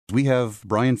We have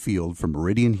Brian Field from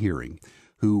Meridian Hearing,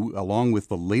 who, along with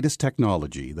the latest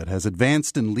technology that has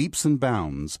advanced in leaps and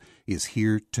bounds, is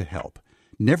here to help.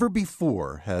 Never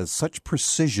before has such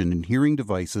precision in hearing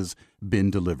devices been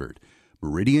delivered.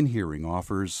 Meridian Hearing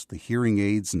offers the hearing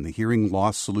aids and the hearing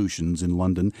loss solutions in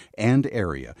London and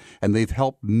area, and they've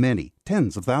helped many,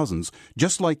 tens of thousands,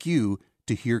 just like you,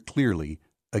 to hear clearly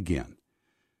again.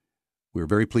 We're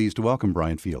very pleased to welcome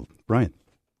Brian Field. Brian.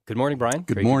 Good morning, Brian.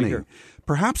 Good morning.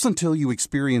 Perhaps until you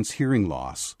experience hearing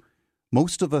loss,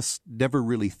 most of us never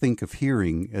really think of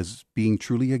hearing as being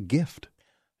truly a gift.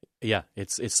 Yeah,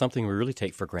 it's something we really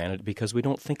take for granted because we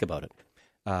don't think about it.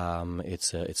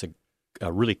 It's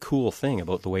a really cool thing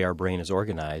about the way our brain is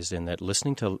organized in that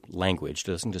listening to language,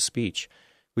 listening to speech,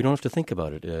 we don't have to think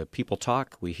about it. People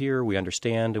talk, we hear, we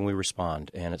understand, and we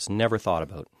respond, and it's never thought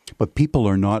about. But people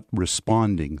are not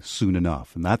responding soon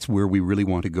enough, and that's where we really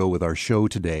want to go with our show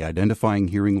today. Identifying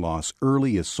hearing loss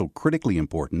early is so critically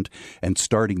important, and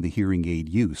starting the hearing aid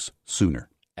use sooner.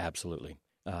 Absolutely.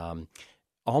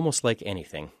 Almost like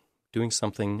anything, doing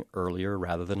something earlier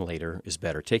rather than later is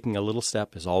better. Taking a little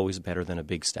step is always better than a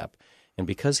big step. And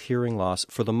because hearing loss,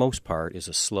 for the most part, is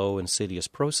a slow, insidious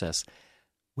process,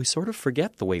 we sort of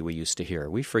forget the way we used to hear.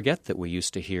 We forget that we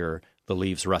used to hear the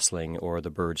leaves rustling or the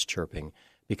birds chirping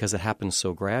because it happens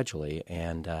so gradually.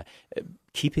 And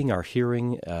keeping our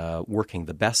hearing working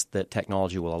the best that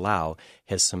technology will allow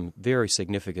has some very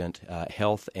significant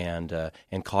health and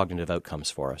cognitive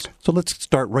outcomes for us. So let's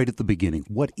start right at the beginning.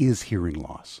 What is hearing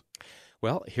loss?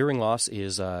 Well, hearing loss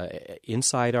is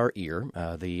inside our ear.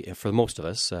 For most of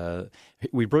us,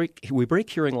 we break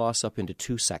hearing loss up into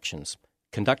two sections.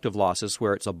 Conductive losses,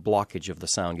 where it's a blockage of the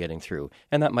sound getting through,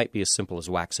 and that might be as simple as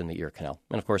wax in the ear canal.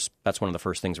 And of course, that's one of the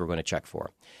first things we're going to check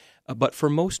for. But for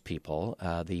most people,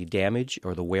 the damage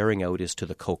or the wearing out is to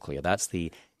the cochlea. That's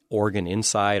the organ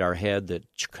inside our head that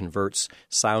converts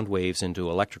sound waves into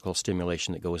electrical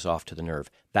stimulation that goes off to the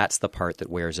nerve. That's the part that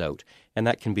wears out. And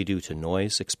that can be due to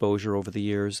noise exposure over the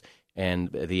years and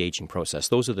the aging process.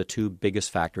 Those are the two biggest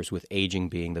factors, with aging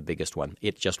being the biggest one.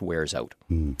 It just wears out.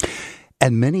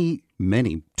 And many,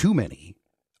 too many,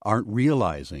 aren't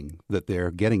realizing that they're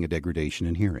getting a degradation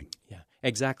in hearing. Yeah,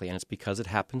 exactly. And it's because it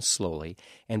happens slowly,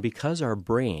 and because our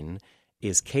brain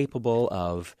is capable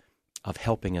of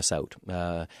helping us out.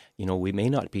 We may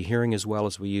not be hearing as well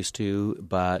as we used to,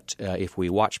 but if we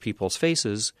watch people's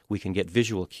faces, we can get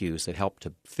visual cues that help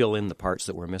to fill in the parts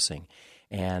that we're missing.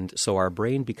 And so our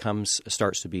brain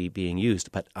starts to be being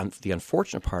used. But the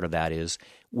unfortunate part of that is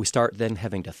we start then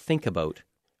having to think about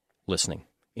listening.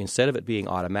 Instead of it being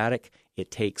automatic,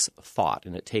 it takes thought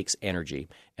and it takes energy.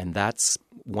 And that's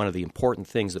one of the important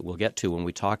things that we'll get to when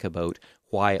we talk about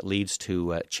why it leads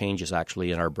to changes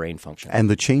actually in our brain function. And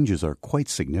the changes are quite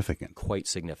significant. Quite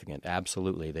significant,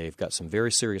 absolutely. They've got some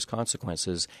very serious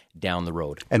consequences down the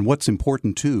road. And what's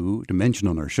important, too, to mention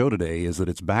on our show today is that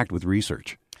it's backed with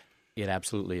research. It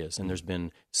absolutely is. And there's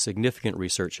been significant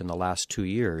research in the last 2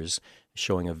 years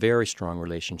showing a very strong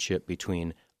relationship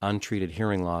between untreated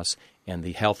hearing loss and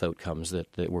the health outcomes that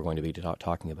we're going to be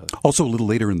talking about. Also, a little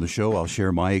later in the show, I'll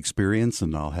share my experience,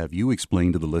 and I'll have you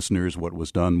explain to the listeners what was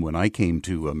done when I came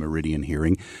to Meridian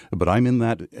Hearing. But I'm in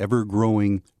that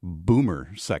ever-growing boomer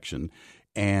section,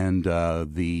 and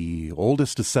the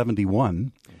oldest is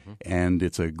 71, and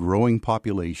it's a growing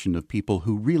population of people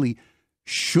who really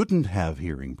shouldn't have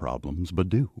hearing problems, but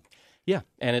do. Yeah,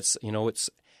 and it's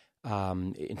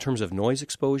in terms of noise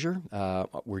exposure,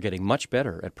 we're getting much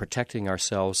better at protecting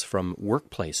ourselves from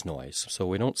workplace noise. So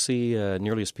we don't see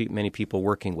nearly as many people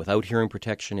working without hearing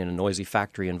protection in a noisy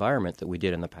factory environment that we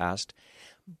did in the past.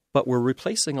 But we're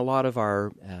replacing a lot of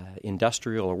our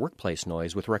industrial or workplace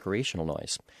noise with recreational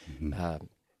noise.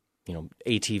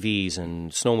 ATVs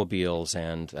and snowmobiles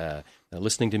and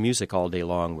listening to music all day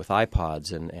long with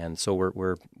iPods, and so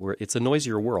we're it's a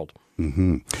noisier world.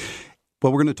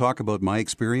 Well, we're going to talk about my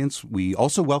experience. We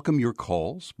also welcome your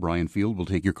calls. Brian Field will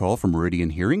take your call from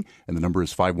Meridian Hearing, and the number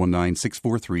is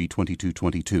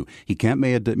 519-643-2222. He can't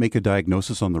make a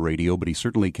diagnosis on the radio, but he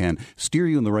certainly can steer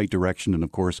you in the right direction. And,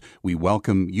 of course, we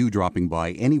welcome you dropping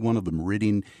by any one of the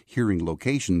Meridian Hearing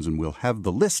locations, and we'll have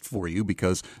the list for you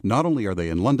because not only are they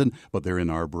in London, but they're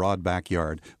in our broad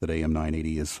backyard that AM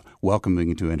 980 is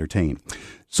welcoming to entertain.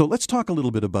 So let's talk a little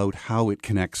bit about how it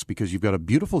connects, because you've got a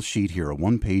beautiful sheet here, a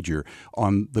one-pager,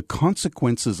 on the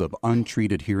consequences of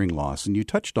untreated hearing loss. And you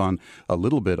touched on a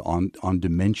little bit on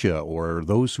dementia or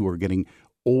those who are getting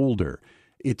older.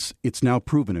 It's now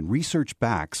proven, and research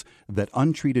backs that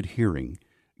untreated hearing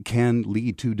can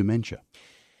lead to dementia.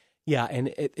 Yeah,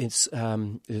 and it's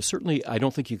certainly, I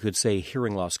don't think you could say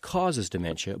hearing loss causes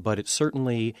dementia, but it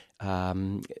certainly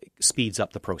speeds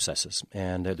up the processes.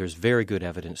 And there's very good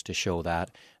evidence to show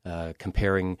that,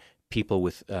 comparing people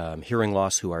with hearing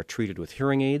loss who are treated with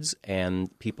hearing aids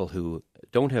and people who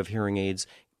don't have hearing aids,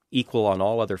 equal on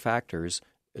all other factors,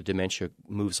 dementia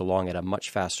moves along at a much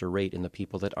faster rate in the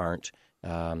people that aren't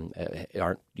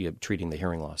treating the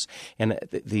hearing loss. And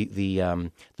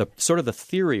the sort of the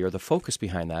theory or the focus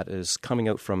behind that is coming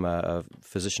out from a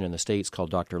physician in the States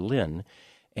called Dr. Lin.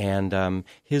 And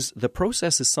the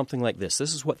process is something like this.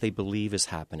 This is what they believe is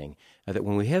happening, that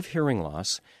when we have hearing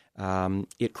loss,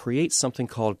 it creates something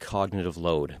called cognitive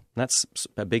load. That's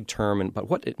a big term, but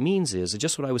what it means is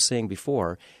just what I was saying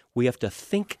before. We have to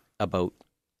think about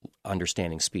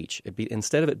understanding speech.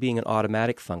 Instead of it being an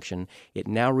automatic function, it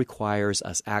now requires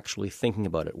us actually thinking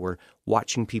about it. We're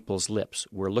watching people's lips.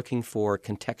 We're looking for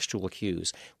contextual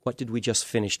cues. What did we just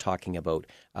finish talking about?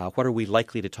 What are we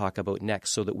likely to talk about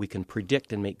next, so that we can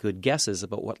predict and make good guesses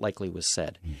about what likely was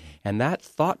said? Mm-hmm. And that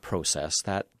thought process,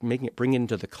 that bring it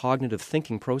into the cognitive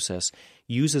thinking process,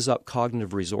 uses up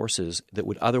cognitive resources that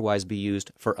would otherwise be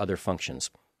used for other functions,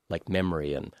 like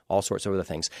memory and all sorts of other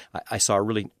things. I saw a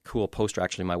really cool poster,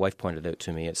 actually, my wife pointed out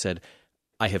to me. It said,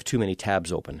 I have too many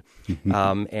tabs open.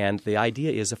 And the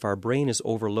idea is if our brain is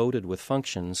overloaded with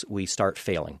functions, we start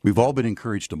failing. We've all been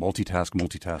encouraged to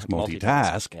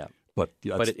multitask. Yeah. But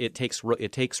it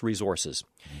takes resources.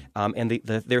 And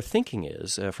their thinking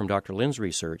is, from Dr. Lin's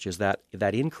research, is that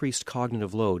increased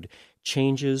cognitive load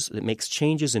makes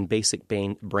changes in basic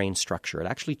brain structure. It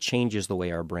actually changes the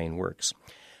way our brain works.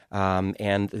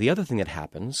 And the other thing that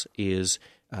happens is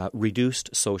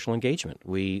reduced social engagement.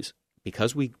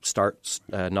 Because we start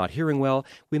not hearing well,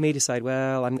 we may decide,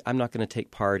 well, I'm not going to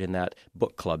take part in that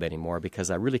book club anymore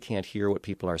because I really can't hear what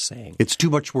people are saying. It's too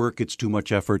much work, it's too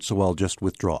much effort, so I'll just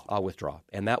withdraw. I'll withdraw.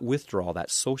 And that withdrawal,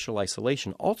 that social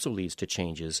isolation, also leads to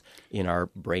changes in our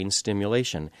brain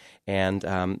stimulation.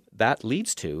 And that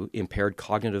leads to impaired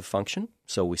cognitive function.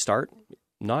 So we start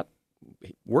not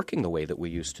working the way that we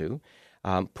used to.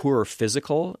 Poorer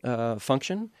physical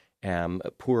function,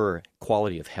 poorer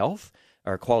quality of health,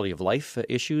 our quality of life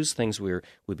issues, things we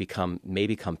may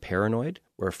become paranoid.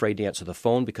 We're afraid to answer the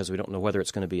phone because we don't know whether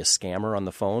it's going to be a scammer on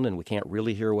the phone and we can't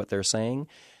really hear what they're saying.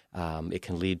 It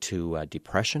can lead to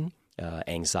depression,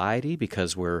 anxiety,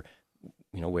 because we're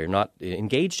not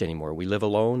engaged anymore. We live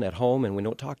alone at home and we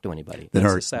don't talk to anybody.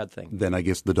 That's a sad thing. Then I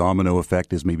guess the domino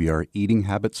effect is maybe our eating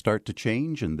habits start to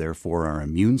change, and therefore our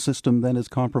immune system then is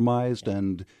compromised,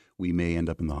 and we may end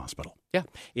up in the hospital. Yeah,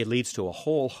 it leads to a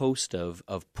whole host of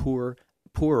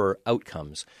poorer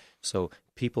outcomes. So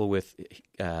people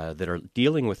that are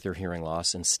dealing with their hearing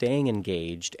loss and staying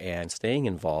engaged and staying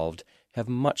involved have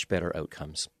much better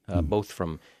outcomes, both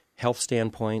from health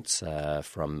standpoints,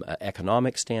 from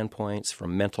economic standpoints,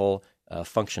 from mental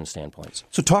function standpoints.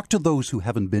 So talk to those who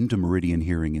haven't been to Meridian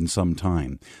Hearing in some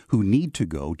time, who need to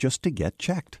go just to get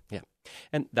checked. Yeah,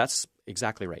 and that's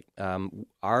exactly right.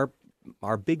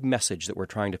 Our big message that we're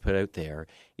trying to put out there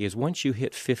is once you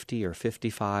hit 50 or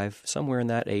 55, somewhere in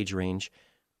that age range,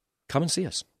 come and see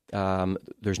us.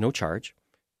 There's no charge.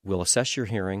 We'll assess your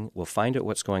hearing. We'll find out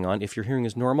what's going on. If your hearing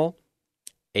is normal,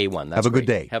 A1. That's Have a great. good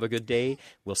day. Have a good day.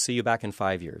 We'll see you back in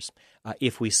 5 years.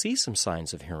 If we see some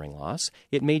signs of hearing loss,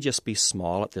 it may just be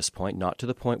small at this point, not to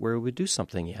the point where we would do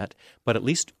something yet, but at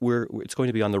least it's going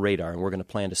to be on the radar, and we're going to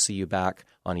plan to see you back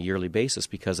on a yearly basis,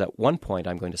 because at one point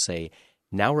I'm going to say,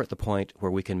 now we're at the point where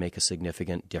we can make a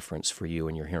significant difference for you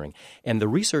and your hearing. And the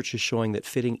research is showing that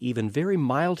fitting even very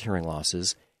mild hearing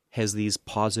losses has these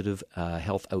positive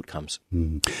health outcomes.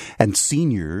 And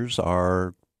seniors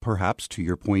are, perhaps to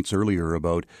your points earlier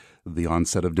about the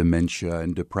onset of dementia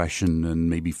and depression, and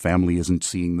maybe family isn't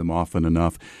seeing them often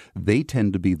enough, they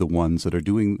tend to be the ones that are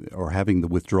doing or having the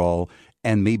withdrawal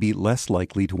and maybe less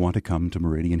likely to want to come to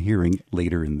Meridian Hearing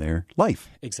later in their life.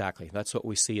 Exactly. That's what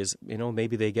we see is,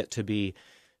 maybe they get to be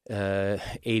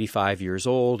 85 years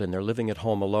old and they're living at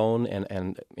home alone.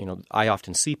 And I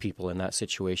often see people in that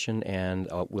situation, and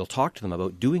we'll talk to them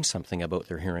about doing something about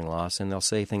their hearing loss. And they'll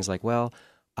say things like, well,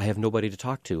 I have nobody to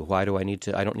talk to. Why do I need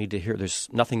to? I don't need to hear. There's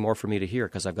nothing more for me to hear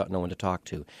because I've got no one to talk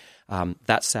to.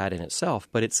 That's sad in itself,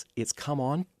 but it's come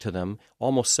on to them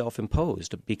almost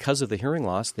self-imposed. Because of the hearing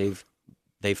loss, they've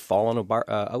fallen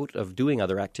out of doing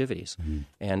other activities. Mm-hmm.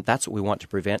 And that's what we want to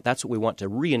prevent. That's what we want to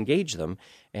re-engage them.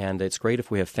 And it's great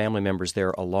if we have family members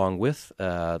there along with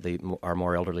our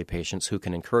more elderly patients who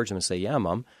can encourage them and say, yeah,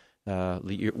 Mom,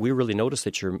 We really notice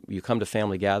that you come to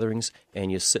family gatherings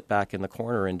and you sit back in the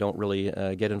corner and don't really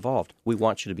get involved. We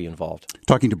want you to be involved.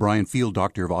 Talking to Brian Field,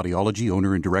 Doctor of Audiology,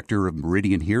 owner and director of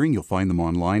Meridian Hearing. You'll find them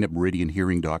online at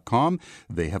meridianhearing.com.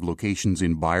 They have locations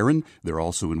in Byron. They're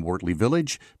also in Wortley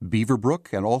Village,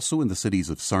 Beaverbrook, and also in the cities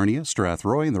of Sarnia,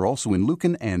 Strathroy, and they're also in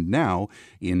Lucan and now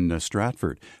in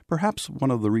Stratford. Perhaps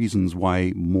one of the reasons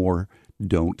why more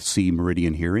don't see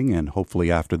Meridian Hearing, and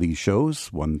hopefully after these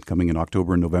shows, one coming in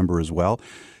October and November as well,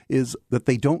 is that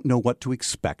they don't know what to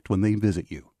expect when they visit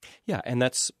you. Yeah, and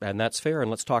that's fair, and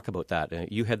let's talk about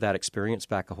that. You had that experience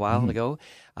back a while ago.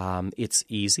 It's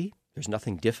easy. There's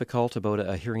nothing difficult about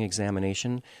a hearing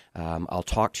examination. I'll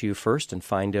talk to you first and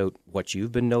find out what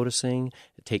you've been noticing,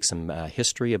 take some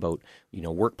history about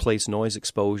workplace noise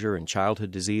exposure and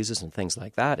childhood diseases and things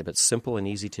like that. If it's simple and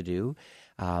easy to do.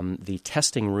 The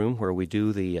testing room where we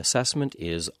do the assessment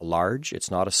is large.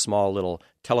 It's not a small little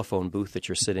telephone booth that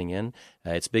you're sitting in.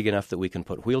 It's big enough that we can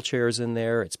put wheelchairs in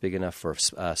there. It's big enough for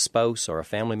a spouse or a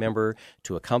family member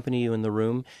to accompany you in the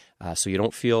room, so you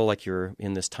don't feel like you're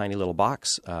in this tiny little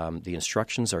box. The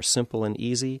instructions are simple and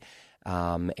easy.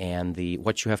 And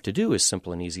what you have to do is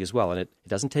simple and easy as well. And it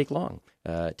doesn't take long.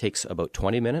 It takes about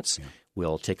 20 minutes. Yeah.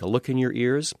 We'll take a look in your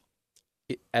ears.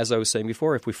 As I was saying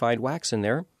before, if we find wax in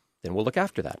there, then we'll look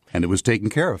after that. And it was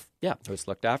taken care of. Yeah, it was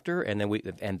looked after, and then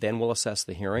we'll assess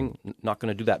the hearing. Not going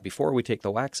to do that before we take the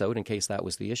wax out in case that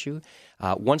was the issue.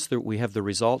 Once we have the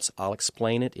results, I'll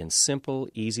explain it in simple,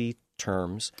 easy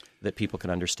terms that people can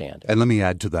understand. And let me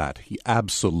add to that.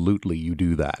 Absolutely, you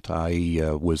do that.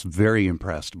 I was very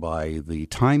impressed by the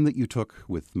time that you took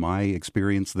with my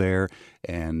experience there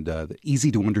and the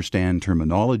easy to understand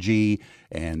terminology,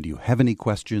 and you have any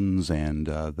questions, and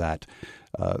that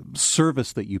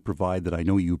service that you provide that I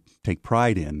know you take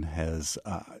pride in has,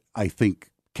 I think,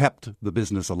 kept the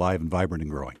business alive and vibrant and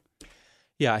growing.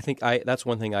 Yeah, I think that's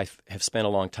one thing I have spent a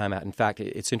long time at. In fact,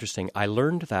 it's interesting. I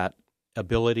learned that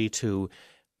ability to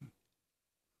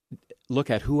look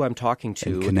at who I'm talking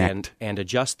to and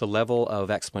adjust the level of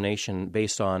explanation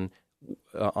based on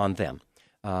them.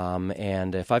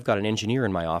 And if I've got an engineer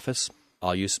in my office,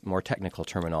 I'll use more technical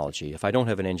terminology. If I don't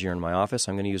have an engineer in my office,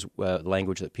 I'm going to use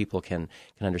language that people can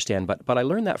understand. But I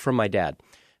learned that from my dad.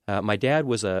 My dad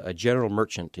was a general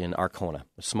merchant in Arkona,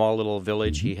 a small little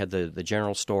village. Mm-hmm. He had the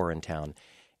general store in town.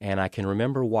 And I can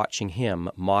remember watching him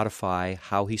modify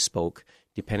how he spoke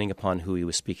depending upon who he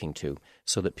was speaking to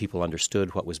so that people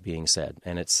understood what was being said.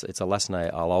 And it's a lesson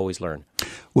I'll always learn.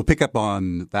 We'll pick up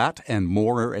on that and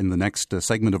more in the next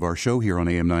segment of our show here on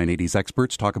AM 980's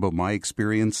Experts, talk about my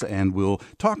experience, and we'll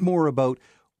talk more about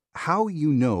how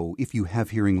you know if you have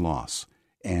hearing loss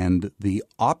and the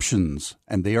options,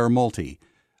 and they are multi,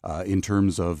 in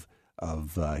terms of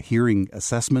hearing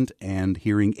assessment and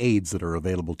hearing aids that are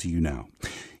available to you now.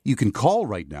 You can call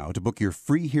right now to book your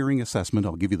free hearing assessment.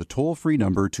 I'll give you the toll-free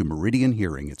number to Meridian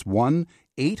Hearing. It's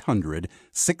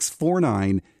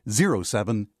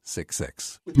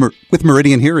 1-800-649-0766. With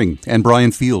Meridian Hearing and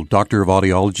Brian Field, Doctor of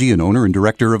Audiology and owner and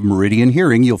director of Meridian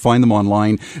Hearing. You'll find them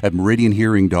online at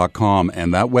meridianhearing.com,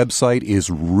 and that website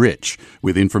is rich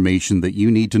with information that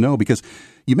you need to know because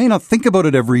you may not think about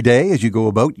it every day as you go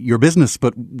about your business,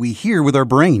 but we hear with our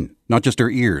brain, not just our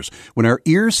ears. When our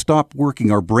ears stop working,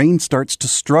 our brain starts to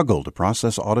struggle to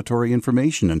process auditory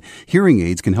information, and hearing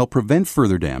aids can help prevent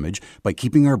further damage by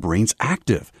keeping our brains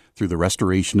active through the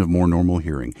restoration of more normal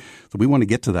hearing. So we want to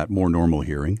get to that more normal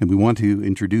hearing, and we want to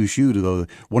introduce you to the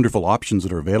wonderful options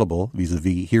that are available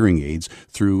vis-a-vis hearing aids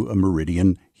through a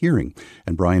Meridian Hearing.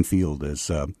 And Brian Field is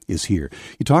here.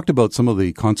 You talked about some of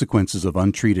the consequences of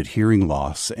untreated hearing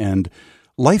loss and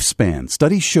lifespan.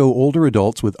 Studies show older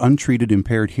adults with untreated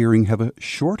impaired hearing have a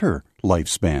shorter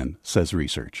lifespan, says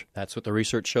research. That's what the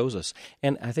research shows us.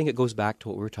 And I think it goes back to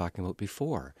what we were talking about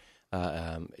before.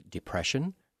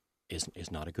 Depression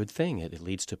is not a good thing. It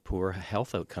leads to poor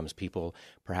health outcomes. People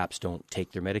perhaps don't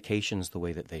take their medications the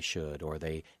way that they should, or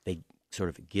they sort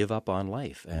of give up on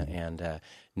life and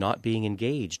not being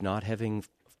engaged, not having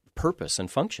purpose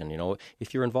and function. You know,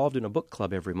 if you're involved in a book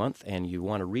club every month and you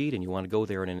want to read and you want to go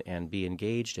there and be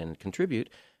engaged and contribute,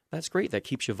 that's great. That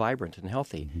keeps you vibrant and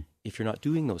healthy. Mm-hmm. If you're not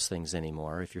doing those things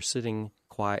anymore, if you're sitting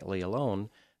quietly alone,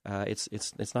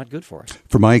 it's not good for us.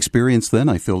 From my experience then,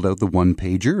 I filled out the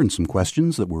one-pager and some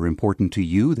questions that were important to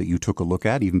you that you took a look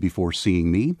at even before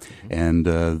seeing me. Mm-hmm. And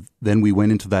then we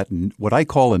went into that, what I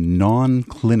call a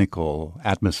non-clinical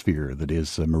atmosphere that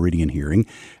is Meridian Hearing.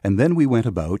 And then we went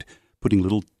about putting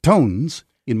little tones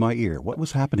in my ear. What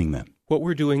was happening then? What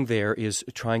we're doing there is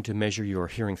trying to measure your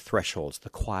hearing thresholds, the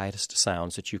quietest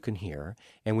sounds that you can hear,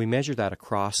 and we measure that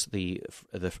across the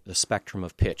spectrum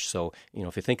of pitch. So,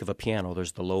 if you think of a piano,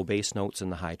 there's the low bass notes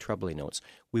and the high trebly notes.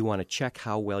 We want to check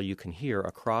how well you can hear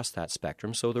across that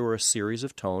spectrum. So there were a series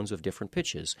of tones of different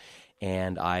pitches,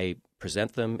 and I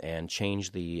present them and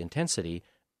change the intensity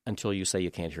until you say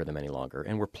you can't hear them any longer.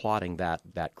 And we're plotting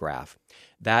that graph.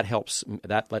 That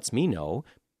lets me know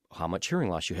how much hearing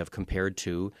loss you have compared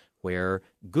to where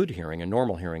good hearing and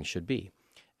normal hearing should be.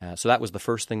 So that was the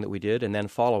first thing that we did. And then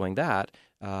following that,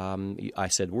 I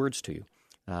said words to you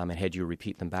and had you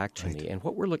repeat them back to me. And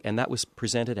and that was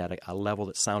presented at a level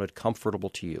that sounded comfortable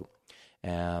to you.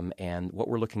 And what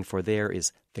we're looking for there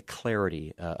is the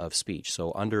clarity of speech.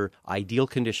 So under ideal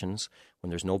conditions,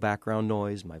 when there's no background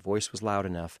noise, my voice was loud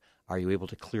enough, are you able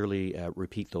to clearly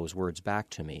repeat those words back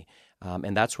to me?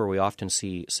 And that's where we often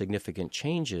see significant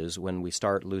changes when we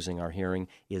start losing our hearing,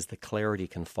 is the clarity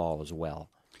can fall as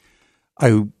well.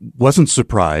 I wasn't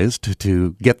surprised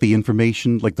to get the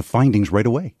information, like the findings, right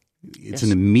away. It's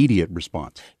an immediate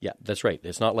response. Yeah, that's right.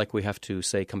 It's not like we have to,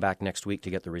 say, come back next week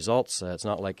to get the results. It's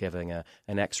not like having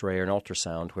an X-ray or an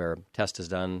ultrasound where test is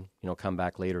done, come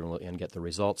back later and get the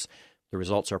results. The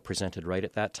results are presented right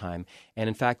at that time. And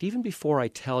in fact, even before I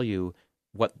tell you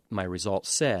what my results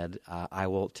said, I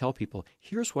will tell people,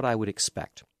 here's what I would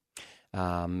expect.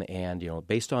 And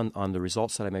based on the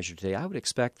results that I measured today, I would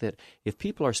expect that if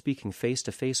people are speaking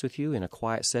face-to-face with you in a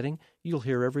quiet setting, you'll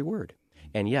hear every word.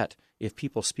 And yet, if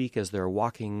people speak as they're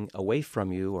walking away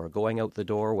from you or going out the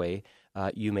doorway,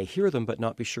 you may hear them but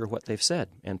not be sure what they've said.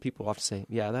 And people often say,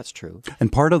 yeah, that's true.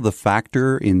 And part of the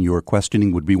factor in your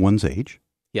questioning would be one's age?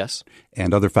 Yes.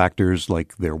 And other factors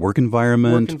like their work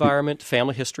environment? Work environment,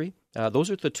 family history.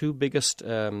 Those are the two biggest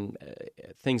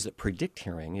things that predict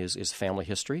hearing is family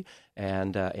history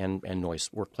and noise,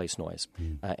 workplace noise,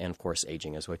 and of course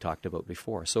aging, as we talked about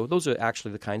before. So those are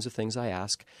actually the kinds of things I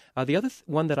ask. The other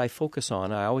one that I focus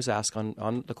on, I always ask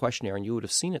on the questionnaire, and you would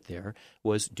have seen it there,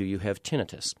 was, do you have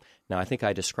tinnitus? Now, I think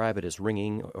I describe it as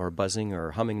ringing or buzzing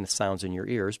or humming the sounds in your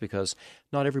ears because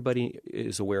not everybody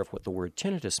is aware of what the word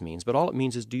tinnitus means, but all it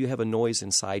means is, do you have a noise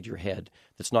inside your head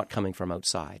that's not coming from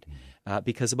outside?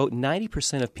 Because about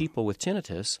 90% of people with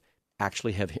tinnitus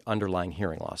actually have underlying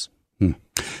hearing loss.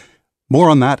 More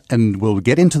on that, and we'll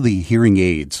get into the hearing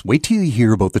aids. Wait till you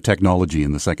hear about the technology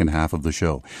in the second half of the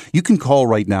show. You can call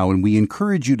right now, and we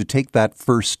encourage you to take that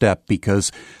first step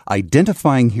because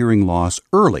identifying hearing loss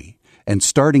early and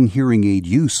starting hearing aid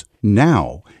use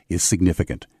now is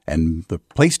significant. And the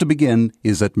place to begin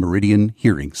is at Meridian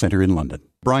Hearing Centre in London.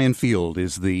 Brian Field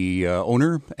is the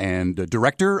owner and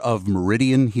director of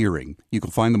Meridian Hearing. You can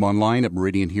find them online at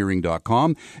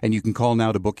meridianhearing.com, and you can call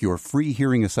now to book your free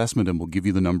hearing assessment, and we'll give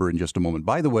you the number in just a moment.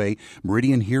 By the way,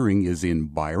 Meridian Hearing is in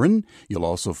Byron. You'll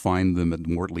also find them at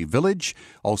Mortley Village,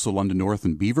 also London North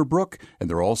and Beaverbrook, and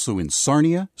they're also in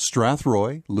Sarnia,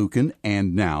 Strathroy, Lucan,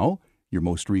 and now your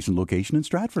most recent location in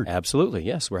Stratford. Absolutely,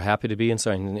 yes. We're happy to be in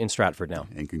Stratford now.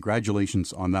 And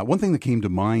congratulations on that. One thing that came to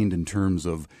mind in terms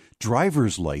of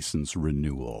driver's license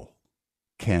renewal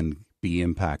can be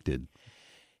impacted.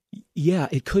 Yeah,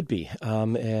 it could be.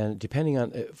 And depending on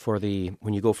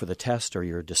when you go for the test or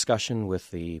your discussion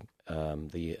with the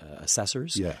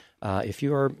assessors, if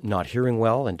you are not hearing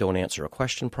well and don't answer a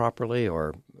question properly,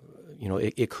 or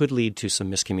it could lead to some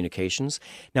miscommunications.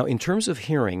 Now, in terms of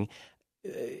hearing,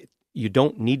 you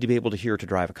don't need to be able to hear to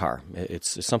drive a car.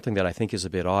 It's something that I think is a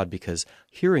bit odd because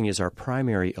hearing is our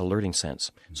primary alerting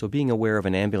sense. So being aware of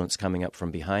an ambulance coming up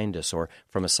from behind us or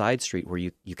from a side street where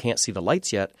you can't see the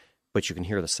lights yet, but you can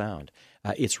hear the sound.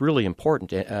 It's really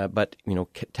important, but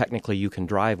technically you can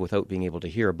drive without being able to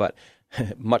hear, but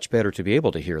much better to be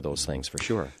able to hear those things for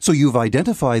sure. So you've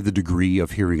identified the degree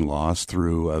of hearing loss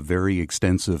through a very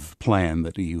extensive plan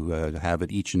that you have at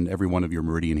each and every one of your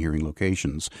Meridian Hearing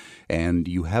locations, and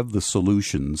you have the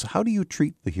solutions. How do you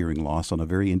treat the hearing loss on a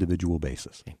very individual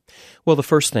basis? Okay. Well, the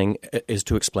first thing is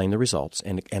to explain the results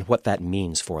and what that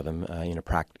means for them in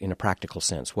a practical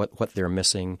sense, what they're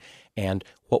missing and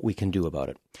what we can do about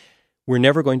it. We're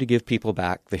never going to give people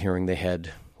back the hearing they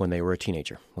had when they were a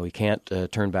teenager. Well, we can't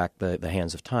turn back the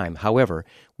hands of time. However,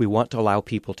 we want to allow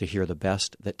people to hear the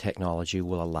best that technology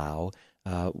will allow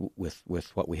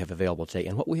with what we have available today.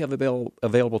 And what we have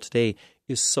available today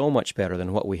is so much better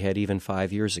than what we had even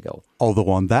 5 years ago. Although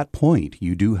on that point,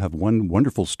 you do have one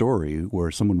wonderful story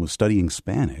where someone was studying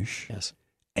Spanish. Yes.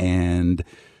 And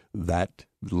that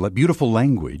beautiful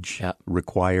language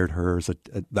required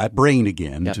that brain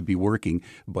again to be working,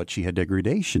 but she had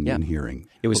degradation in hearing.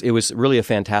 It was really a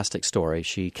fantastic story.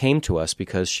 She came to us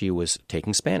because she was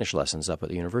taking Spanish lessons up at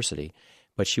the university,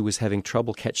 but she was having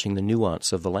trouble catching the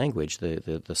nuance of the language,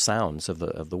 the sounds of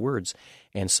the words.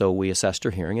 And so we assessed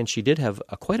her hearing, and she did have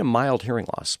quite a mild hearing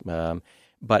loss.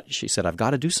 But she said, I've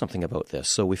got to do something about this.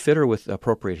 So we fit her with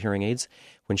appropriate hearing aids.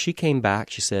 When she came back,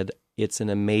 she said, it's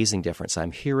an amazing difference.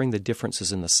 I'm hearing the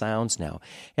differences in the sounds now.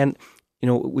 And,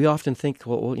 we often think,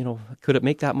 well, could it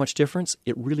make that much difference?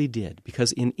 It really did.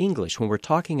 Because in English, when we're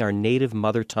talking our native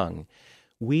mother tongue,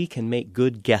 we can make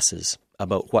good guesses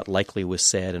about what likely was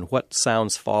said and what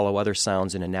sounds follow other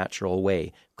sounds in a natural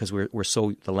way, because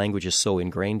the language is so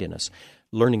ingrained in us.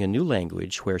 Learning a new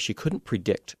language where she couldn't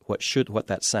predict what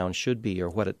that sound should be or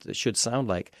what it should sound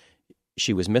like,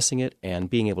 she was missing it, and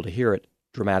being able to hear it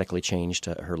dramatically changed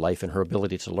her life and her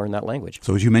ability to learn that language.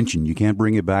 So as you mentioned, you can't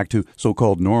bring it back to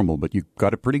so-called normal, but you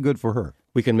got it pretty good for her.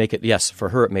 We can make it, yes, for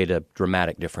her it made a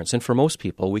dramatic difference. And for most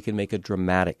people, we can make a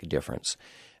dramatic difference.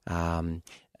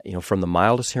 From the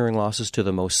mildest hearing losses to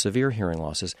the most severe hearing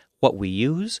losses, what we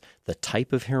use, the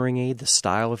type of hearing aid, the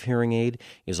style of hearing aid,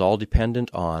 is all dependent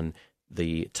on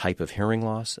the type of hearing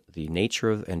loss, the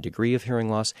nature and degree of hearing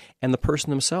loss, and the person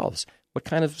themselves.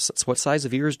 What size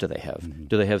of ears do they have? Mm-hmm.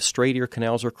 Do they have straight ear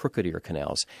canals or crooked ear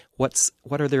canals? What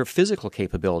are their physical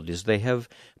capabilities? Do they have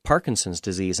Parkinson's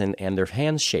disease and their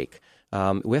hands shake?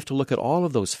 We have to look at all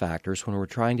of those factors when we're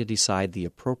trying to decide the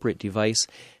appropriate device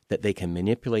that they can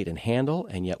manipulate and handle,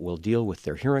 and yet will deal with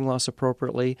their hearing loss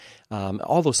appropriately.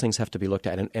 All those things have to be looked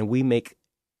at, and we make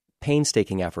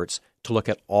painstaking efforts to look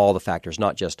at all the factors,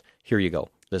 not just, here you go,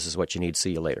 this is what you need,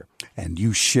 see you later. And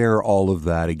you share all of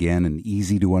that, again, in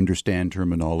easy-to-understand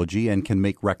terminology, and can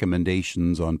make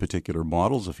recommendations on particular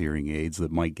models of hearing aids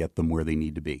that might get them where they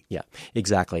need to be. Yeah,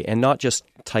 exactly. And not just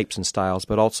types and styles,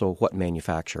 but also what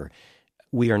manufacturer.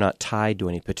 We are not tied to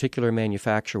any particular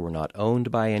manufacturer. We're not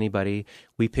owned by anybody.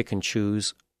 We pick and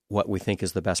choose what we think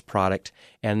is the best product,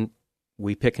 and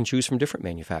we pick and choose from different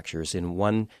manufacturers. In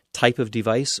one type of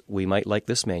device, we might like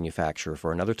this manufacturer.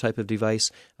 For another type of device,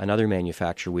 another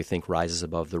manufacturer we think rises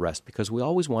above the rest, because we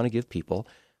always want to give people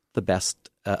the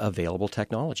best available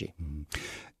technology. Mm-hmm.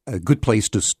 A good place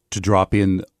to drop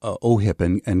in OHIP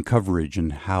and coverage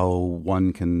and how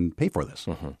one can pay for this.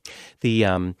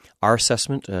 Mm-hmm. Our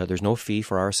assessment, there's no fee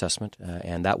for our assessment,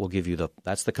 and that will give you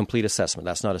that's the complete assessment.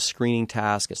 That's not a screening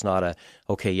task. It's not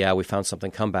we found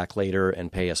something, come back later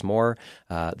and pay us more.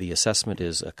 The assessment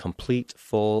is a complete,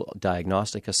 full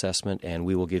diagnostic assessment, and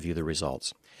we will give you the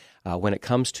results. When it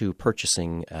comes to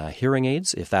purchasing hearing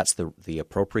aids, if that's the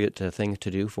appropriate thing to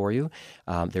do for you,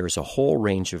 there is a whole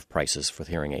range of prices for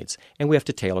hearing aids, and we have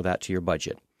to tailor that to your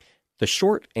budget. The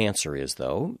short answer is,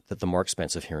 though, that the more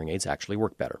expensive hearing aids actually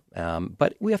work better.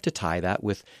 But we have to tie that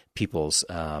with people's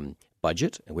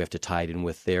budget, and we have to tie it in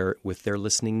with their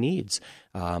listening needs.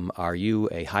 Are you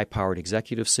a high-powered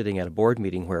executive sitting at a board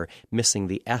meeting where missing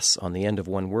the S on the end of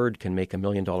one word can make $1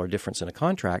 million difference in a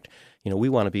contract? We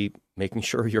want to be making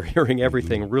sure you're hearing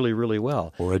everything really, really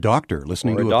well. Or a doctor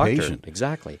listening to a patient.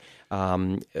 Exactly.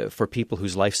 For people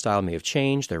whose lifestyle may have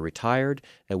changed, they're retired,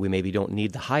 we maybe don't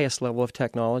need the highest level of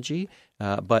technology,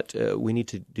 but we need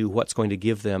to do what's going to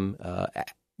give them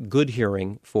good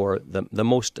hearing for the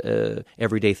most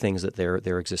everyday things that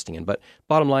they're existing in. But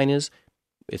bottom line is,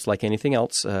 it's like anything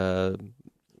else.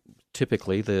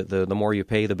 Typically, the more you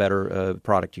pay, the better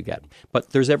product you get. But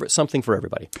there's something for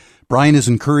everybody. Brian is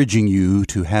encouraging you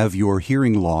to have your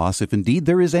hearing loss, if indeed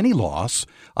there is any loss,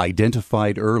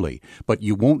 identified early. But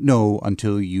you won't know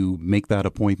until you make that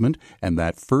appointment, and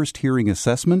that first hearing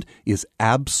assessment is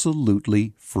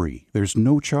absolutely free. There's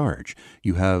no charge.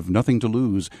 You have nothing to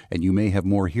lose, and you may have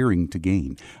more hearing to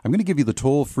gain. I'm going to give you the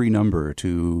toll-free number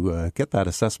to get that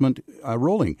assessment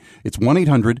rolling. It's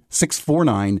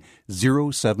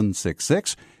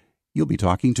 1-800-649-0766. You'll be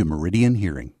talking to Meridian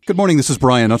Hearing. Good morning, this is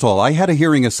Brian Nuttall. I had a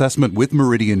hearing assessment with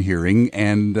Meridian Hearing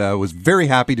and was very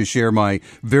happy to share my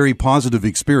very positive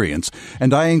experience,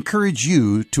 and I encourage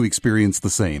you to experience the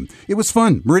same. It was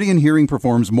fun. Meridian Hearing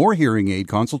performs more hearing aid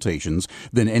consultations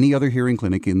than any other hearing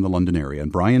clinic in the London area, and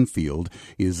Brian Field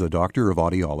is a doctor of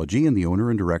audiology and the owner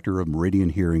and director of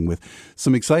Meridian Hearing with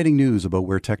some exciting news about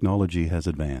where technology has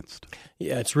advanced.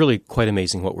 Yeah, it's really quite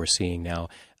amazing what we're seeing now.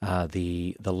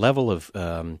 The level of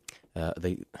the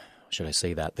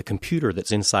computer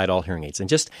that's inside all hearing aids. And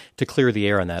just to clear the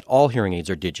air on that, all hearing aids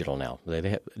are digital now.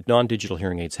 Non-digital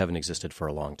hearing aids haven't existed for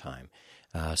a long time.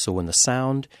 So when the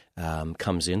sound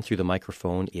comes in through the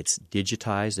microphone, it's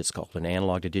digitized. It's called an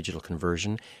analog to digital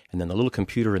conversion. And then the little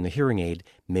computer in the hearing aid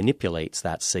manipulates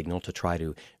that signal to try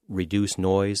to reduce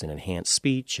noise and enhance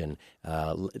speech and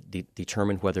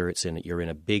determine whether you're in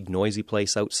a big noisy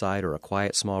place outside or a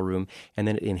quiet small room, and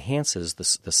then it enhances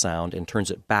the sound and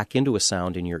turns it back into a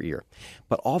sound in your ear.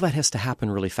 But all that has to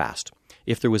happen really fast.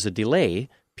 If there was a delay,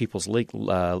 people's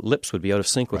lips would be out of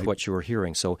sync with what you were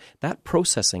hearing. So that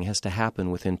processing has to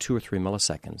happen within 2 or 3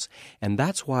 milliseconds. And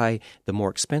that's why the more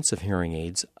expensive hearing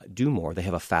aids do more. They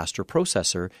have a faster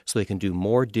processor, so they can do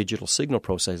more digital signal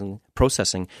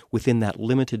processing within that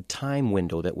limited time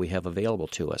window that we have available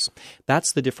to us.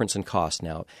 That's the difference in cost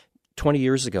now. 20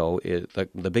 years ago,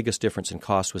 the biggest difference in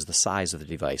cost was the size of the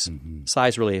device. Mm-hmm.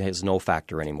 Size really has no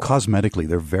factor anymore. Cosmetically,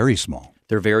 they're very small.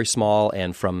 They're very small,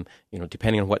 and from,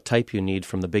 depending on what type you need,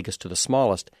 from the biggest to the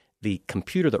smallest, the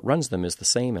computer that runs them is the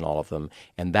same in all of them,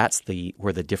 and that's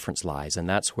where the difference lies, and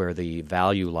that's where the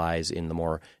value lies in the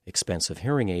more expensive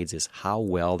hearing aids, is how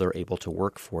well they're able to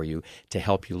work for you to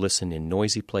help you listen in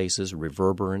noisy places,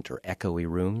 reverberant or echoey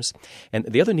rooms. And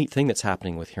the other neat thing that's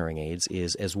happening with hearing aids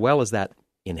is, as well as that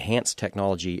enhanced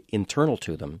technology internal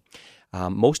to them,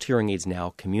 most hearing aids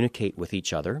now communicate with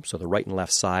each other. So the right and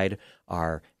left side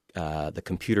are the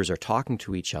computers are talking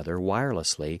to each other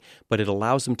wirelessly, but it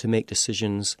allows them to make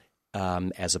decisions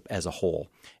as a whole,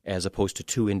 as opposed to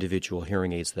 2 individual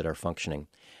hearing aids that are functioning.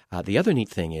 The other neat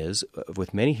thing is,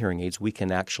 with many hearing aids, we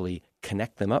can actually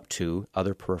connect them up to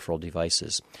other peripheral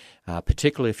devices,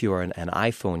 particularly if you are an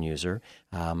iPhone user.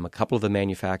 A couple of the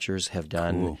manufacturers have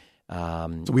done. Cool.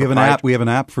 So we have an app. We have an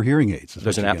app for hearing aids.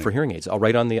 There's an app for hearing aids.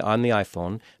 Right on the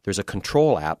iPhone, there's a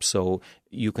control app, so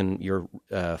your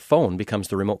phone becomes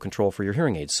the remote control for your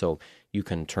hearing aids. So you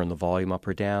can turn the volume up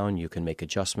or down. You can make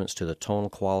adjustments to the tonal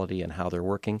quality and how they're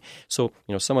working. So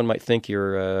someone might think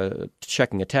you're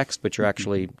checking a text, but you're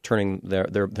actually turning the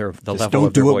level of their voice up.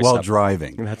 Don't do it while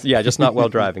driving. Just not while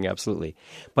driving. Absolutely.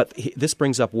 But this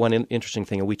brings up one interesting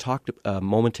thing. We talked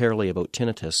momentarily about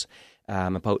tinnitus.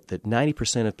 About that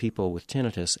 90% of people with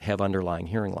tinnitus have underlying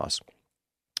hearing loss.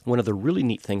 One of the really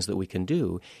neat things that we can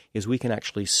do is we can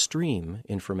actually stream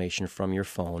information from your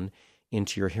phone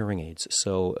into your hearing aids.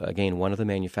 So again, one of the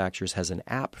manufacturers has an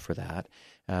app for that.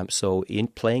 So in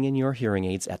playing in your hearing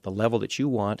aids at the level that you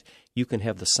want, you can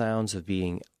have the sounds of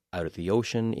being out at the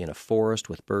ocean, in a forest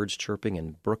with birds chirping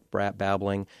and brook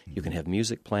babbling. You can have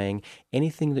music playing,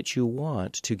 anything that you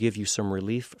want to give you some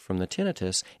relief from the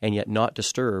tinnitus and yet not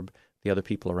disturb the other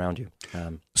people around you.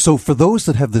 So for those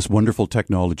that have this wonderful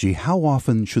technology, how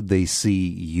often should they see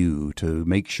you to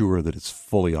make sure that it's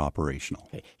fully operational?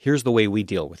 Okay. Here's the way we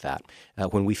deal with that.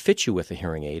 When we fit you with a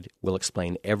hearing aid, we'll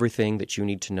explain everything that you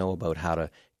need to know about how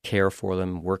to care for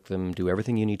them, work them, do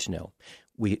everything you need to know.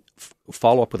 We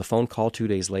follow up with a phone call 2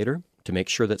 days later to make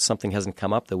sure that something hasn't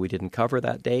come up that we didn't cover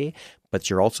that day, but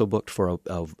you're also booked for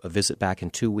a visit back in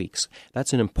 2 weeks.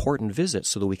 That's an important visit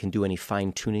so that we can do any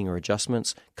fine-tuning or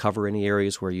adjustments, cover any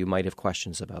areas where you might have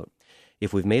questions about.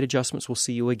 If we've made adjustments, we'll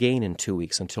see you again in 2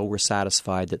 weeks until we're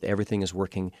satisfied that everything is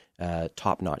working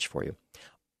top-notch for you.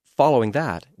 Following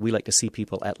that, we like to see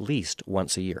people at least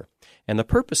once a year. And the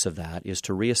purpose of that is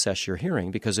to reassess your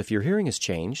hearing, because if your hearing has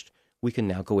changed, we can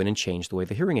now go in and change the way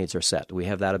the hearing aids are set. We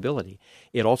have that ability.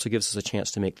 It also gives us a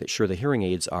chance to make sure the hearing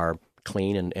aids are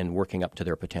clean and working up to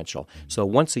their potential. So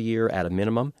once a year at a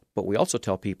minimum, but we also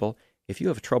tell people, if you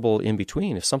have trouble in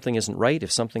between, if something isn't right,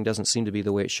 if something doesn't seem to be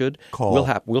the way it should,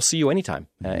 we'll see you anytime,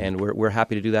 and we're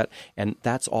happy to do that, and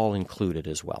that's all included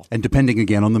as well. And depending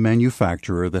again on the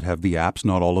manufacturer that have the apps,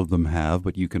 not all of them have,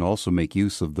 but you can also make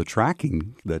use of the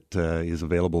tracking that is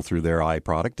available through their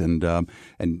iProduct,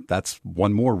 and that's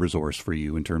one more resource for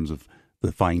you in terms of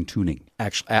the fine tuning.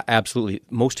 Actually, absolutely,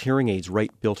 most hearing aids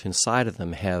right built inside of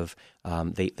them have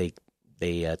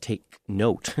They take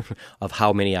note of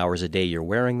how many hours a day you're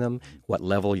wearing them, what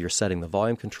level you're setting the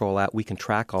volume control at. We can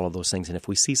track all of those things, and if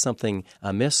we see something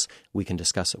amiss, we can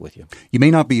discuss it with you. You may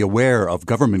not be aware of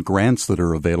government grants that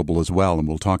are available as well, and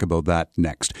we'll talk about that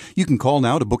next. You can call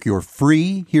now to book your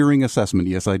free hearing assessment.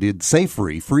 Yes, I did say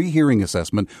free hearing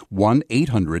assessment,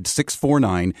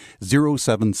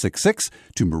 1-800-649-0766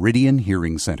 to Meridian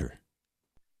Hearing Center.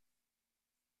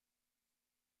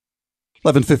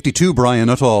 11:52, Brian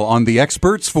Nuttall on The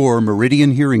Experts for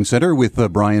Meridian Hearing Center with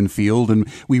Brian Field, and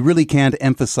we really can't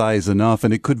emphasize enough,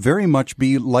 and it could very much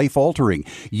be life-altering.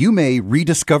 You may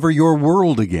rediscover your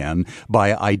world again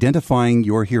by identifying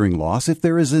your hearing loss, if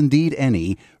there is indeed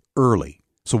any, early.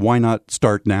 So why not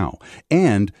start now?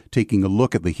 And taking a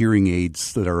look at the hearing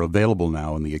aids that are available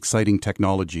now and the exciting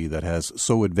technology that has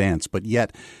so advanced, but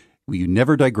yet you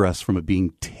never digress from it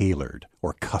being tailored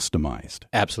or customized.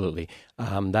 Absolutely.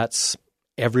 That's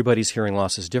everybody's hearing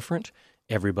loss is different.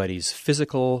 Everybody's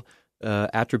physical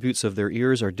attributes of their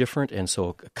ears are different, and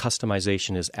so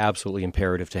customization is absolutely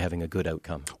imperative to having a good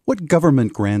outcome. What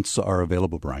government grants are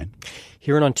available, Brian?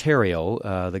 Here in Ontario,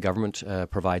 the government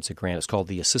provides a grant. It's called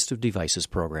the Assistive Devices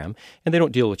Program, and they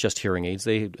don't deal with just hearing aids.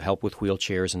 They help with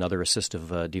wheelchairs and other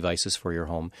assistive devices for your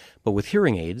home. But with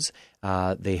hearing aids,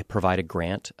 they provide a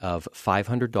grant of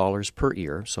 $500 per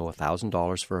ear, so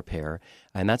 $1,000 for a pair,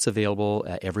 and that's available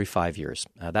every 5 years.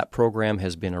 That program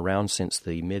has been around since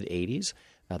the mid-'80s.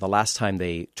 The last time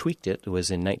they tweaked it was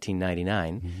in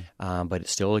 1999, but it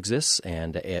still exists,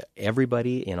 and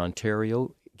everybody in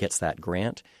Ontario gets that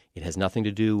grant. It has nothing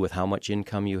to do with how much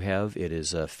income you have. It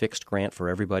is a fixed grant for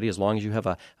everybody. As long as you have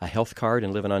a health card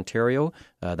and live in Ontario,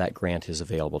 that grant is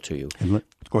available to you.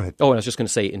 Go ahead. Oh, and I was just going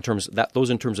to say, those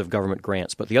in terms of government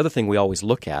grants. But the other thing we always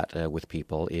look at with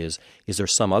people is there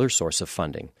some other source of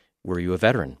funding? Were you a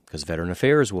veteran? Because Veteran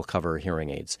Affairs will cover hearing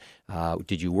aids.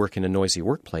 Did you work in a noisy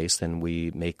workplace? Then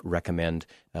we recommend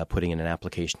putting in an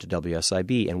application to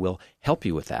WSIB, and we'll help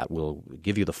you with that. We'll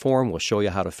give you the form, we'll show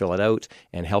you how to fill it out,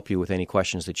 and help you with any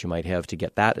questions that you might have to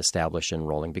get that established and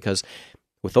rolling. Because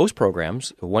with those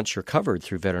programs, once you're covered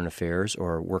through Veteran Affairs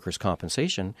or workers'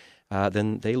 compensation,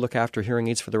 then they look after hearing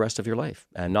aids for the rest of your life.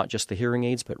 And not just the hearing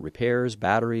aids, but repairs,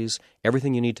 batteries,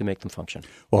 everything you need to make them function.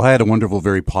 Well, I had a wonderful,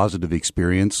 very positive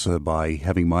experience by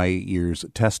having my ears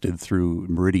tested through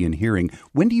Meridian Hearing.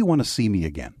 When do you want to see me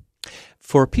again?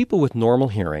 For people with normal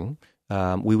hearing,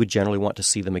 we would generally want to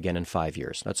see them again in 5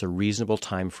 years. That's a reasonable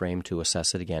time frame to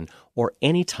assess it again, or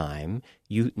any time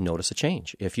you notice a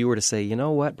change. If you were to say, you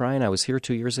know what, Brian, I was here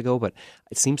 2 years ago, but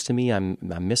it seems to me I'm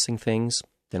missing things,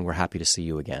 then we're happy to see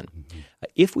you again.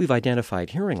 If we've identified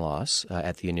hearing loss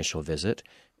at the initial visit,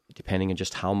 depending on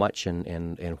just how much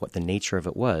and what the nature of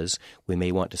it was, we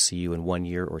may want to see you in 1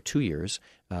 year or 2 years,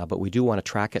 but we do want to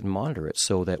track it and monitor it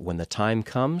so that when the time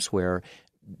comes where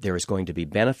there is going to be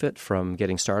benefit from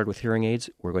getting started with hearing aids,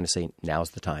 we're going to say,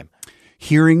 now's the time.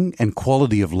 Hearing and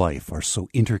quality of life are so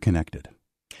interconnected.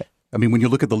 I mean, when you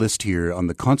look at the list here on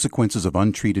the consequences of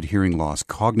untreated hearing loss,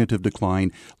 cognitive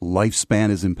decline, lifespan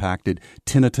is impacted,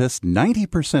 tinnitus,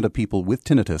 90% of people with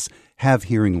tinnitus have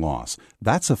hearing loss.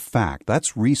 That's a fact.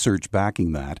 That's research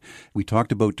backing that. We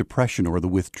talked about depression or the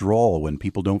withdrawal when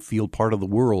people don't feel part of the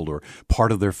world or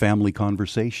part of their family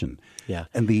conversation. Yeah.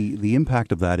 And the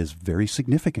impact of that is very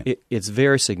significant. It's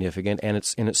very significant, and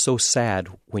it's so sad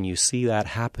when you see that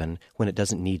happen when it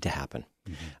doesn't need to happen.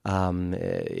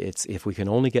 It's if we can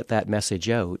only get that message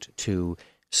out to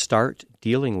start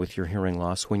dealing with your hearing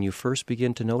loss when you first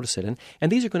begin to notice it.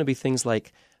 And these are going to be things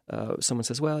like someone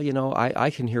says, well, you know,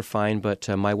 I can hear fine, but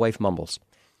my wife mumbles.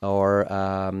 Or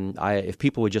if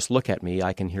people would just look at me,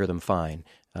 I can hear them fine.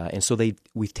 And so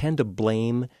we tend to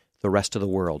blame the rest of the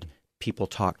world. People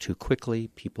talk too quickly,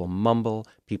 people mumble,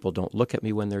 people don't look at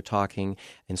me when they're talking.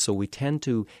 And so we tend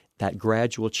to, that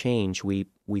gradual change, we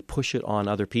push it on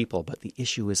other people, but the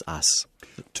issue is us.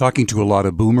 Talking to a lot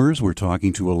of boomers, we're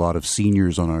talking to a lot of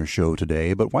seniors on our show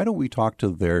today, but why don't we talk to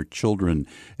their children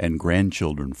and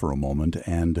grandchildren for a moment?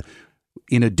 And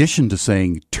in addition to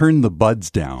saying, turn the buds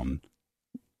down,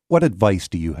 what advice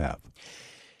do you have?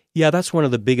 Yeah, that's one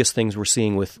of the biggest things we're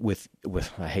seeing with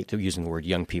I hate to using the word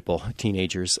young people,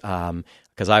 teenagers,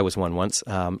 because I was one once,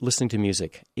 listening to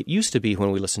music. It used to be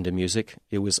when we listened to music,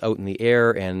 it was out in the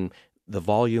air and the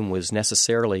volume was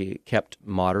necessarily kept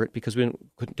moderate because we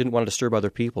didn't want to disturb other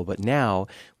people. But now,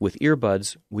 with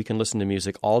earbuds, we can listen to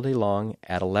music all day long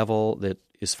at a level that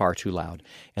is far too loud.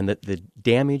 And that the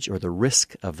damage or the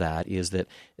risk of that is that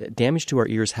damage to our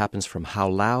ears happens from how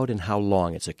loud and how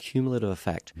long. It's a cumulative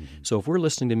effect. Mm-hmm. So if we're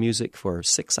listening to music for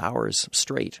 6 hours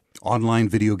straight. Online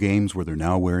video games where they're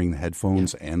now wearing the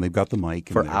headphones and they've got the mic.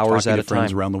 For hours at a time.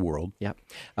 Friends around the world. Yeah.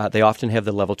 They often have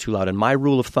the level too loud. And my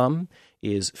rule of thumb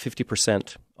is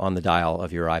 50% on the dial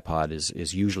of your iPod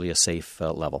is usually a safe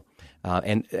level.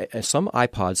 And some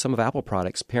iPods, some of Apple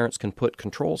products, parents can put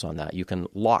controls on that. You can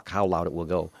lock how loud it will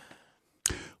go.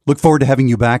 Look forward to having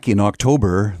you back in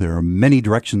October. There are many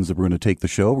directions that we're going to take the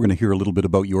show. We're going to hear a little bit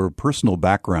about your personal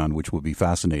background, which will be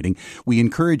fascinating. We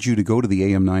encourage you to go to the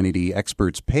AM 980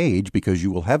 Experts page because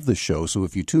you will have the show. So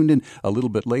if you tuned in a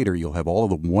little bit later, you'll have all of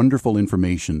the wonderful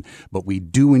information. But we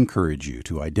do encourage you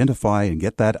to identify and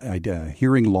get that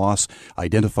hearing loss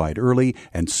identified early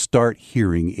and start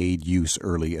hearing aid use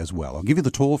early as well. I'll give you the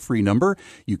toll-free number.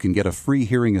 You can get a free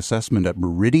hearing assessment at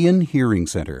Meridian Hearing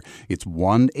Center. It's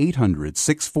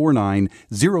 1-800-6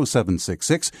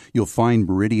 649-0766. You'll find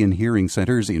Meridian Hearing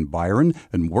Centers in Byron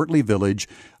and Wortley Village,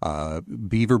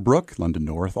 Beaverbrook, London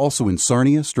North, also in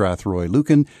Sarnia, Strathroy,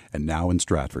 Lucan, and now in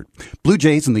Stratford. Blue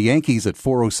Jays and the Yankees at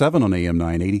 4:07 on AM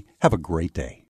 980. Have a great day.